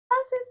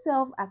Balancing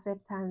self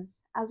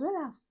acceptance as well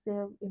as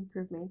self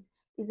improvement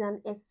is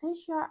an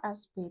essential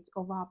aspect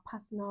of our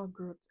personal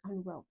growth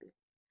and well being.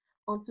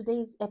 On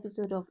today's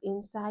episode of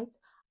Insight,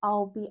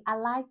 I'll be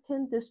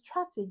highlighting the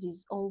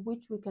strategies on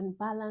which we can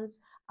balance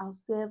our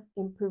self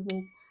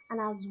improvement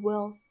and as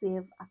well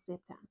self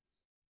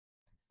acceptance.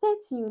 Stay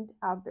tuned,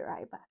 I'll be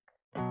right back.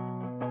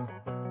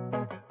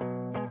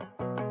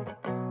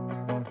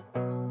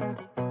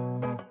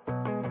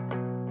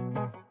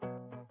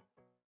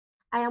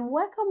 I am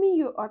welcoming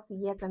you all to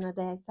yet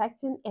another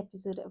exciting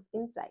episode of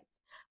Insight.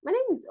 My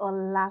name is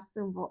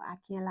Olasunbo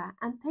Akela,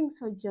 and thanks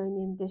for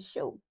joining the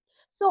show.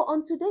 So,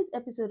 on today's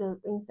episode of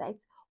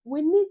Insight,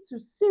 we need to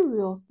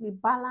seriously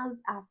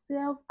balance our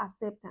self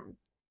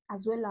acceptance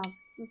as well as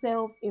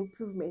self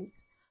improvement.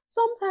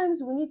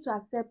 Sometimes we need to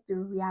accept the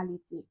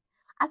reality.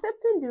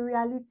 Accepting the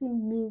reality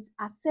means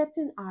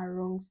accepting our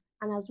wrongs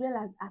and as well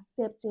as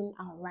accepting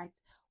our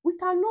rights. We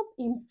cannot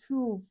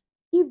improve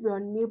if we're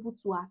unable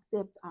to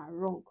accept our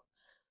wrong.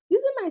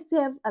 Using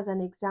myself as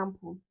an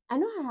example, I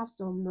know I have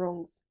some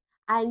wrongs.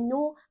 I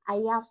know I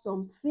have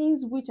some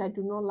things which I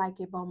do not like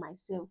about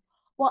myself.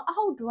 But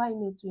how do I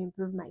need to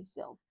improve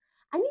myself?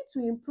 I need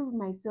to improve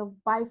myself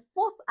by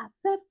first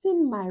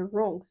accepting my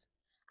wrongs.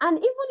 And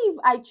even if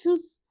I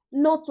choose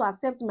not to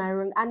accept my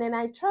wrong and then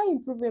I try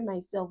improving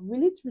myself,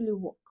 will it really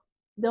work?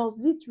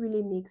 Does it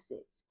really make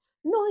sense?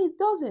 No, it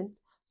doesn't.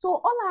 So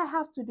all I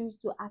have to do is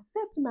to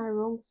accept my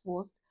wrong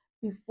first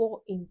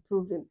before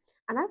improving.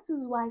 And that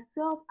is why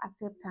self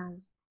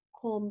acceptance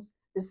comes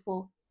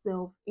before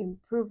self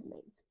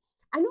improvement.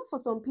 I know for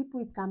some people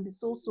it can be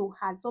so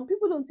hard. Some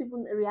people don't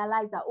even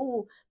realize that,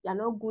 oh, they are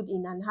not good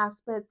in an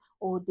aspect,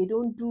 or they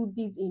don't do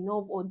this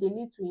enough, or they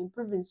need to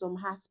improve in some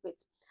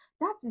aspects.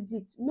 That is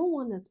it. No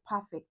one is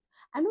perfect.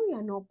 I know you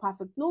are not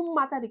perfect. No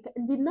matter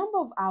the number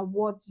of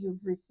awards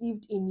you've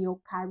received in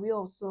your career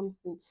or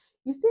something,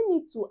 you still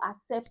need to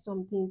accept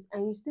some things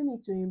and you still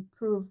need to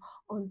improve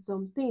on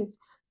some things.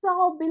 So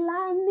I'll be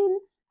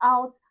learning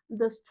out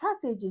the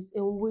strategies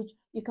in which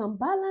you can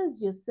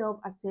balance your self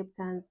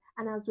acceptance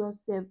and as well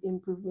self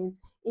improvement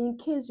in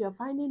case you're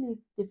finding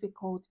it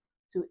difficult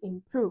to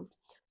improve.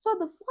 So,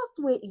 the first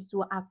way is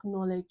to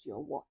acknowledge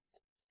your worth.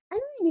 I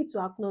know you need to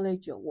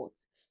acknowledge your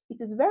worth.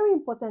 It is very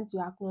important to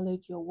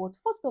acknowledge your worth.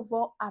 First of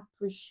all,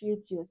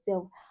 appreciate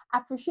yourself.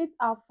 Appreciate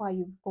how far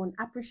you've gone.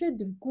 Appreciate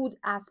the good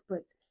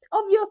aspects.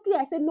 Obviously,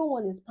 I said no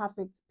one is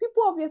perfect.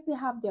 People obviously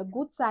have their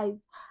good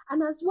sides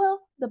and as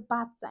well the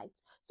bad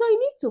sides. So you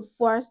need to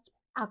first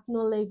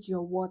acknowledge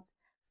your worth.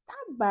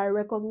 Start by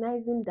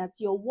recognizing that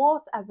your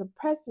worth as a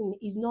person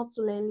is not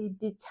solely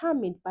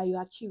determined by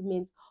your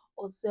achievements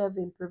or self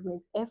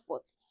improvement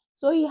effort.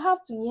 So you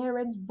have to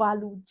inherent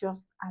value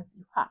just as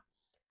you are.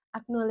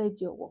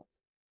 Acknowledge your worth.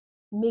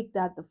 Make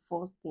that the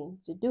first thing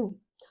to do.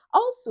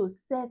 Also,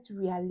 set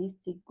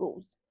realistic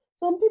goals.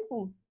 Some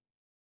people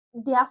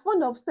they are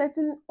fond of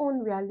setting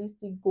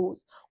unrealistic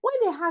goals. When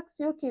they ask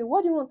you, okay,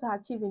 what do you want to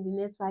achieve in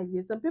the next 5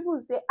 years? Some people will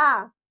say,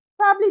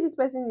 probably this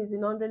person is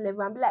in 100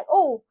 level and be like,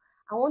 oh,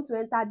 I want to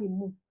enter the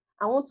moon.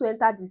 I want to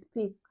enter the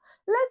space.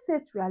 Let's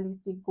set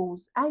realistic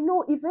goals. I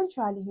know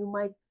eventually you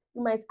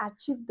might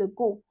achieve the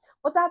goal,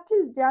 but at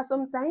least there are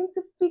some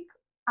scientific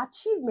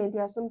achievement,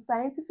 there are some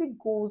scientific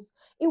goals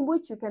in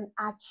which you can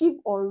achieve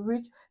or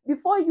reach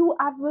before you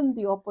having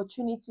the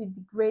opportunity,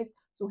 the grace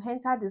to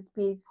enter the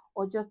space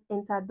or just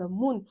enter the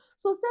moon.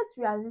 So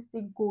set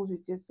realistic goals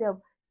with yourself.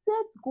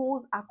 Set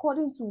goals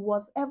according to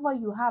whatever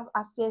you have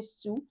access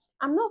to.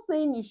 I'm not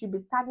saying you should be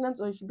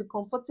stagnant or you should be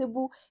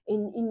comfortable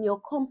in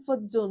your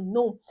comfort zone.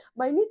 No,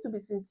 but you need to be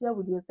sincere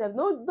with yourself.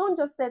 Don't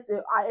just set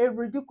a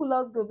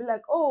ridiculous goal. Be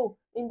like, oh,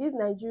 in this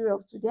Nigeria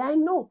of today, I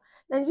know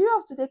Nigeria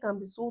of today can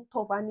be so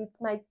tough and it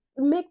might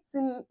make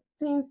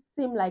things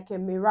seem like a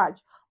mirage.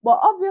 But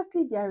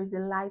obviously, there is a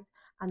light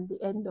at the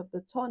end of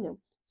the tunnel.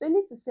 So you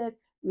need to set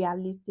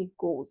realistic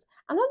goals.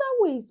 Another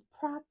way is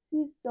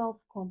practice self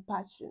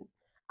compassion.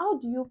 How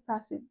do you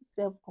practice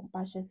self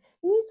compassion?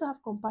 You need to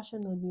have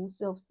compassion on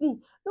yourself. See,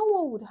 no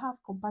one would have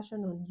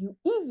compassion on you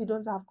if you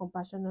don't have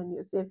compassion on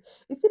yourself.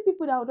 You see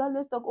people that would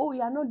always talk, oh,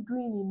 you are not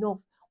doing enough.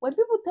 When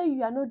people tell you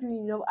you are not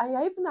doing enough and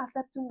you're even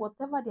accepting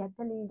whatever they are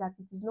telling you that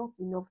it is not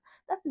enough,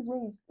 that is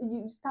when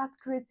you start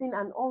creating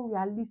an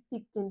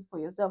unrealistic thing for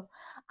yourself.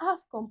 Have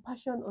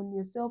compassion on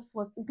yourself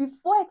first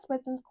before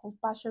expecting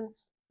compassion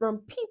from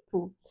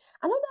people.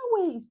 Another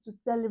way is to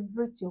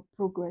celebrate your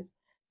progress.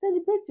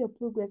 Celebrate your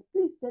progress.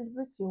 Please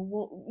celebrate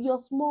your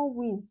small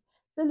wins.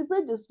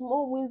 Celebrate the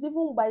small wins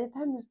even by the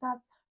time you start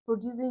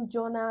producing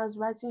journals,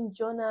 writing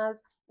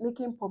journals,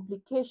 making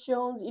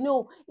publications.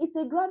 It's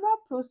a gradual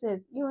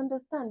process. You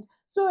understand?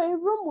 So a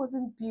Rome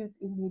wasn't built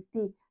in a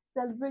day.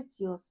 Celebrate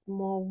your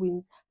small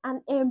wins and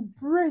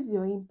embrace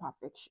your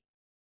imperfection.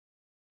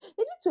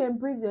 You need to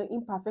embrace your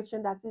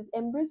imperfection, that is,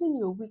 embracing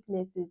your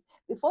weaknesses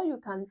before you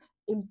can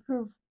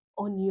improve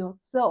on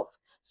yourself.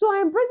 So,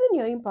 embracing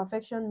your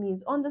imperfection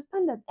means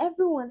understand that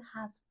everyone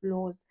has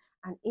flaws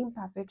and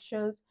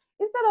imperfections.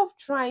 Instead of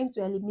trying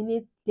to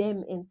eliminate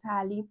them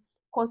entirely,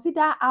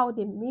 consider how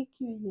they make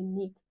you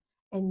unique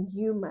and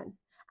human.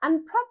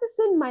 And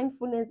practicing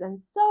mindfulness and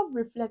self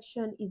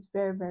reflection is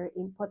very, very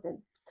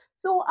important.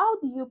 So, how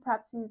do you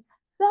practice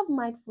self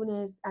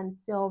mindfulness and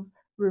self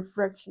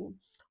reflection?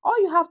 All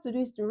you have to do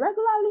is to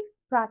regularly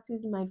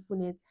practice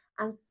mindfulness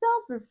and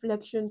self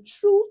reflection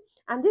through,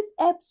 and this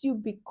helps you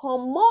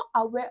become more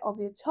aware of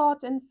your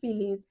thoughts and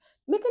feelings,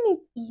 making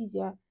it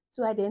easier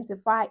to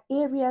identify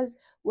areas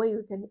where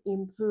you can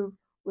improve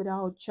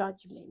without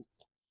judgment.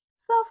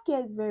 Self care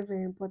is very,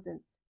 very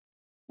important.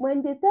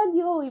 When they tell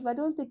you, oh, if I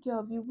don't take care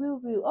of you,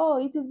 will.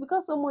 Oh, it is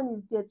because someone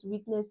is there to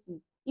witness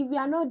it. If you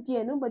are not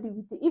there, nobody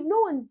will take. If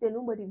no one is there,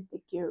 nobody will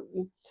take care of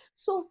you.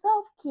 So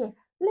self care,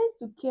 learn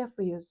to care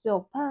for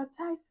yourself.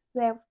 Prioritize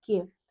self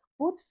care,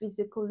 both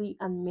physically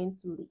and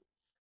mentally.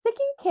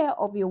 Taking care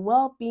of your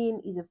well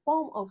being is a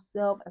form of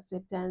self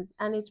acceptance,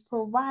 and it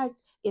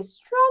provides a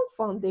strong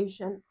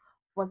foundation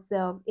for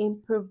self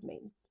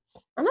improvement.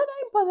 Another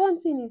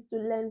important thing is to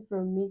learn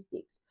from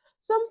mistakes.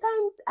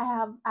 Sometimes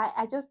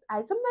I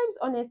sometimes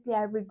honestly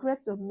I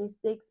regret some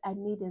mistakes I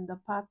made in the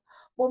past,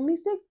 but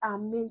mistakes are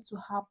meant to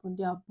happen,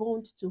 they are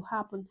bound to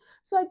happen.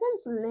 So I tend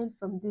to learn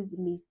from these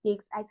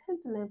mistakes, I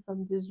tend to learn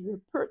from this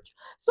reproach.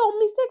 So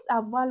mistakes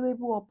are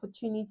valuable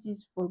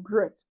opportunities for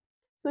growth.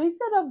 So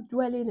instead of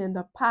dwelling in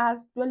the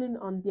past, dwelling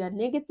on their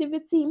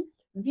negativity,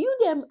 view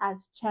them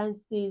as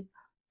chances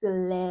to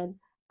learn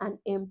and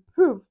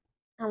improve.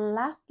 And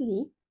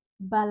lastly,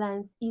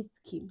 balance is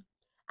key.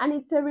 And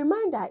it's a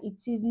reminder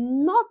it is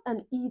not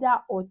an either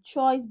or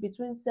choice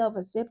between self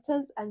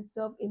acceptance and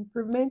self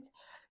improvement.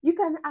 You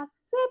can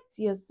accept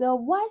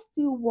yourself while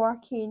still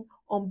working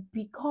on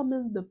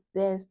becoming the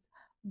best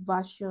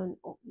version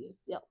of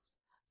yourself.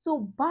 So,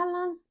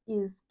 balance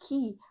is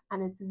key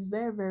and it is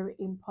very, very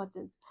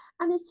important.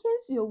 And in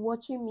case you're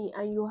watching me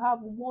and you have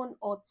one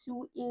or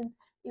two hints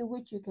in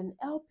which you can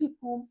help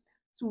people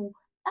to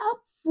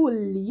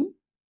helpfully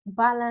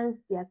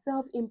balance their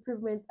self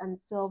improvement and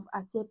self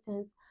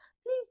acceptance,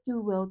 please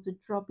do well to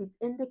drop it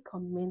in the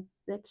comment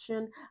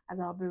section as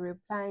I'll be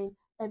replying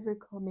every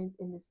comment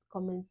in this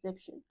comment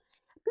section.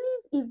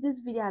 Please, if this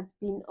video has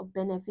been of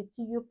benefit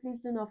to you,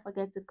 please do not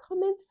forget to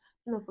comment,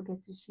 do not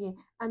forget to share,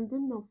 and do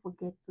not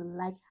forget to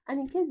like. And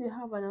in case you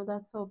have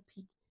another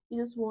topic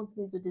you just want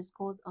me to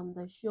discuss on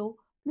the show,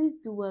 please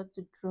do well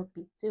to drop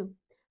it too.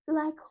 Till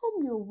I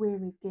come your way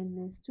again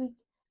next week,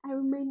 I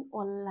remain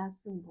Ola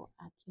Simbo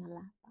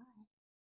Akiola. Bye.